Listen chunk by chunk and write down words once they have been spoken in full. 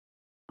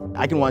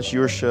I can watch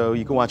your show,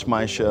 you can watch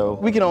my show.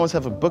 We can always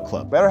have a book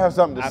club. Better have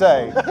something to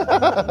say.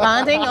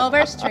 Bonding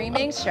over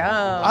streaming shows.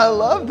 I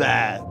love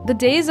that. The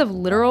days of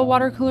literal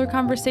water cooler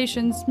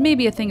conversations may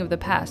be a thing of the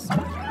past,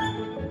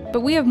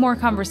 but we have more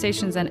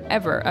conversations than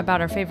ever about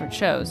our favorite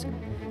shows.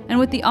 And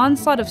with the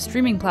onslaught of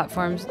streaming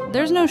platforms,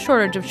 there's no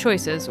shortage of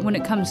choices when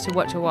it comes to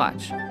what to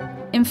watch.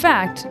 In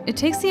fact, it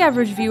takes the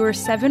average viewer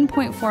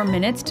 7.4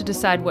 minutes to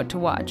decide what to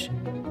watch.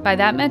 By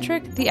that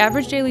metric, the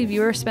average daily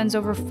viewer spends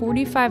over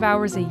 45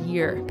 hours a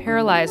year,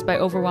 paralyzed by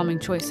overwhelming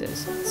choices.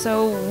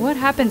 So what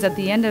happens at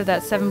the end of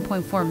that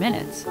 7.4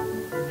 minutes?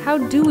 How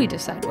do we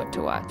decide what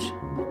to watch?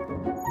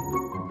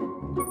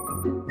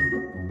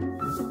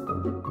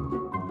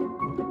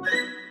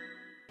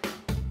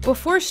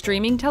 Before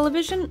streaming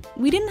television,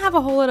 we didn't have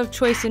a whole lot of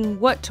choice in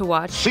what to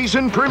watch.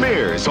 Season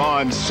premieres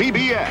on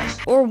CBS.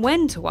 Or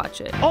when to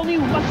watch it. All new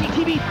must-see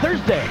TV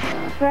Thursday.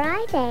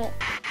 Friday.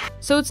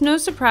 So it's no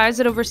surprise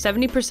that over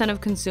 70%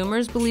 of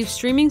consumers believe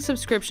streaming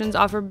subscriptions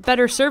offer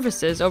better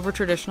services over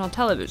traditional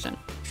television.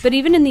 But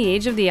even in the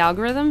age of the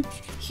algorithm,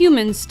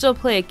 humans still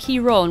play a key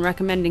role in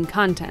recommending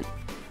content.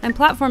 And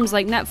platforms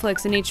like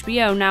Netflix and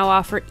HBO now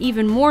offer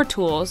even more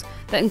tools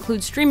that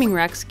include streaming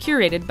recs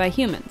curated by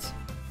humans.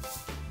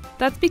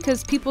 That's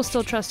because people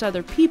still trust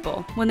other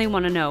people when they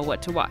want to know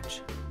what to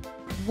watch.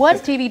 What's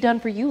TV done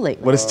for you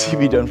lately? What has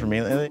TV done for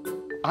me lately?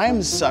 I'm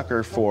a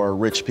sucker for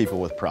rich people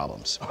with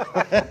problems.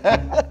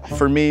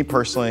 For me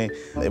personally,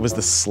 it was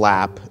the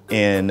slap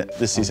in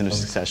this season of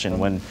Succession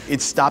when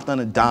it stopped on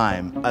a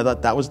dime. I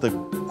thought that was the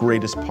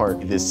greatest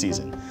part of this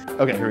season.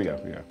 Okay, here we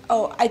go.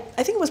 Oh, I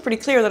think it was pretty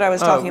clear that I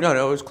was talking about...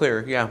 No, it was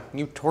clear, yeah.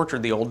 You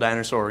tortured the old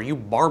dinosaur. You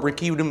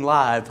barbecued him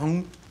live.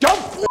 Don't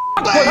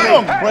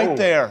right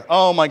there.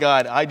 Oh my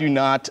God, I do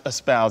not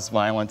espouse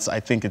violence. I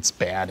think it's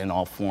bad in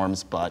all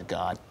forms, but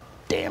God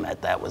damn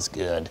it, that was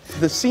good.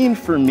 The scene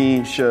for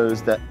me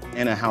shows that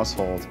in a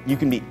household, you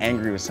can be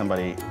angry with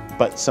somebody,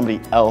 but somebody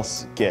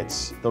else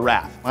gets the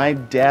wrath. My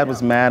dad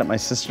was mad at my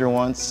sister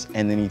once,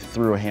 and then he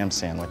threw a ham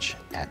sandwich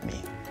at me.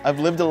 I've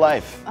lived a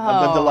life.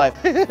 I've lived a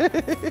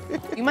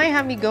life. You might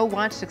have me go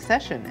watch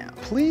Succession now.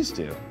 Please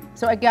do.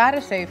 So I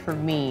gotta say, for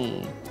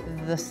me,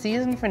 the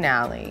season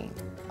finale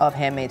of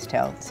Handmaid's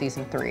Tale,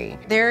 season 3.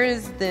 There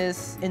is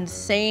this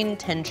insane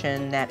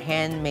tension that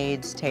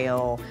Handmaid's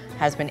Tale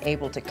has been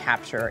able to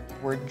capture,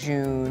 where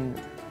June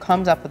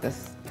comes up with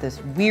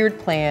this weird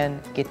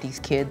plan, get these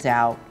kids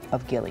out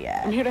of Gilead.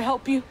 I'm here to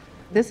help you.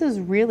 This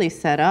is really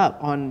set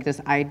up on this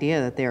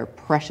idea that they're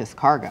precious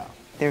cargo.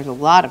 There's a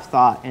lot of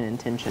thought and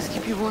intention.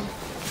 Keep you warm.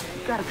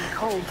 You gotta be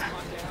cold.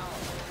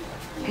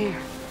 Here.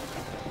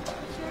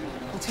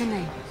 What's your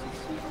name?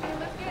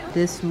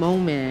 This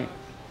moment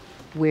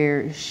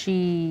where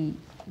she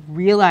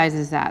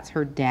realizes that's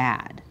her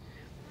dad.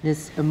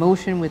 This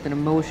emotion with an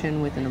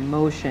emotion with an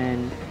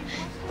emotion.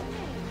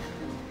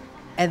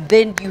 And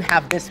then you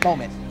have this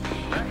moment.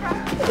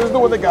 This is the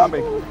one that got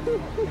me.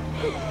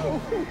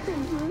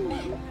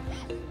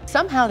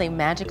 Somehow they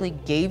magically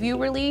gave you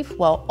relief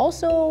while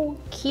also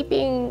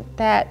keeping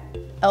that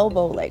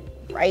elbow like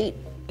right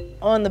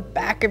on the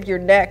back of your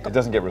neck. It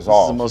doesn't get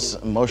resolved. This is the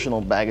most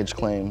emotional baggage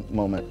claim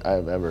moment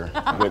I've ever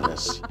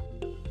witnessed.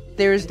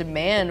 There's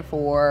demand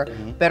for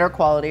better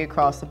quality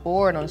across the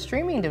board on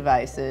streaming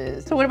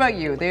devices. So what about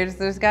you?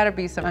 There's gotta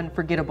be some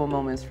unforgettable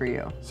moments for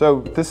you. So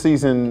this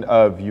season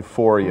of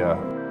Euphoria,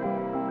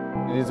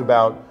 it is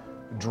about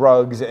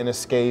drugs and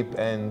escape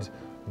and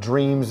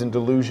dreams and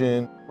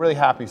delusion. Really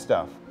happy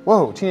stuff.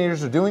 Whoa,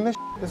 teenagers are doing this?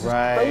 This is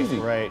crazy.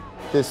 Right.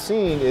 This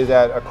scene is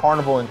at a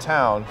carnival in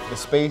town. The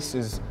space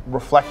is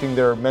reflecting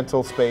their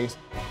mental space.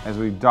 As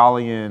we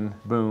dolly in,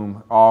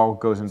 boom, all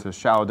goes into a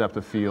shallow depth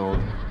of field.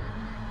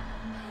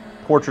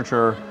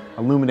 Portraiture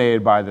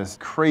illuminated by this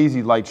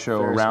crazy light show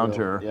around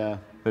her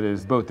that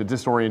is both the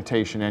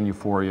disorientation and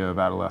euphoria of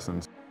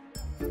adolescence.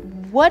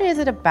 What is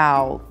it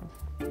about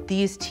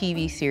these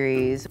TV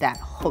series that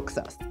hooks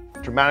us?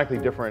 Dramatically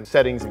different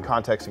settings and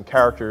contexts and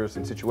characters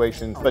and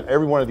situations, but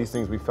every one of these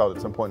things we felt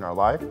at some point in our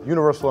life.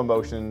 Universal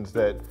emotions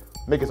that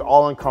make us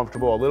all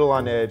uncomfortable, a little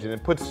on edge, and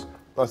it puts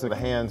us in the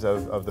hands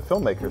of the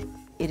filmmakers.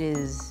 It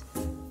is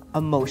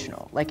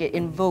emotional. Like it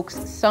invokes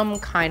some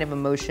kind of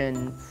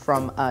emotion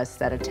from us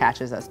that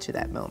attaches us to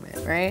that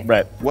moment, right?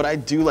 Right. What I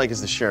do like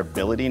is the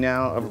shareability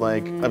now of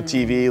of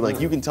TV.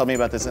 Like you can tell me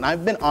about this, and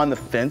I've been on the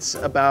fence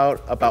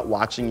about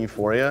watching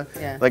Euphoria.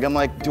 Yeah. Like I'm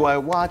like, do I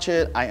watch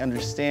it? I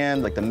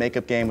understand like the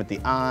makeup game with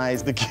the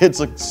eyes. The kids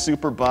look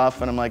super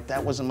buff, and I'm like,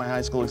 that wasn't my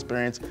high school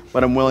experience,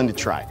 but I'm willing to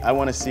try. I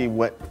want to see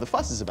what the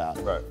fuss is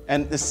about. Right.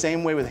 And the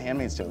same way with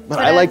Handmaid's Tale. But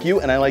I like you,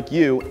 and I like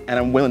you, and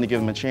I'm willing to give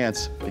them a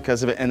chance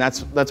because of it. And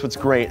that's what's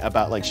great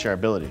about like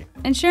shareability.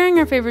 And sharing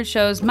our favorite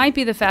shows might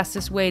be the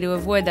fastest way to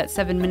avoid that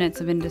 7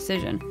 minutes of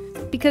indecision.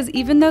 Because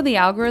even though the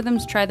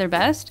algorithms try their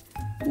best,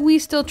 we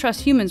still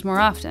trust humans more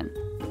often.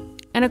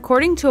 And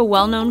according to a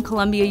well-known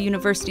Columbia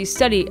University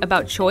study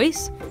about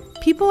choice,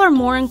 people are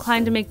more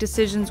inclined to make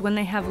decisions when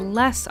they have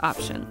less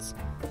options.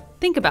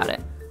 Think about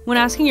it. When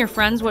asking your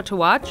friends what to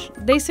watch,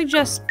 they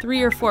suggest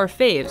 3 or 4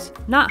 faves,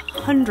 not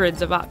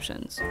hundreds of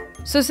options.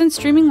 So since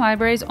streaming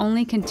libraries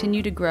only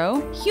continue to grow,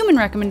 human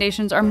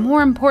recommendations are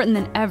more important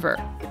than ever,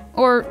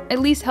 or at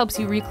least helps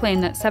you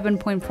reclaim that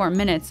 7.4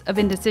 minutes of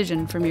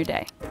indecision from your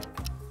day.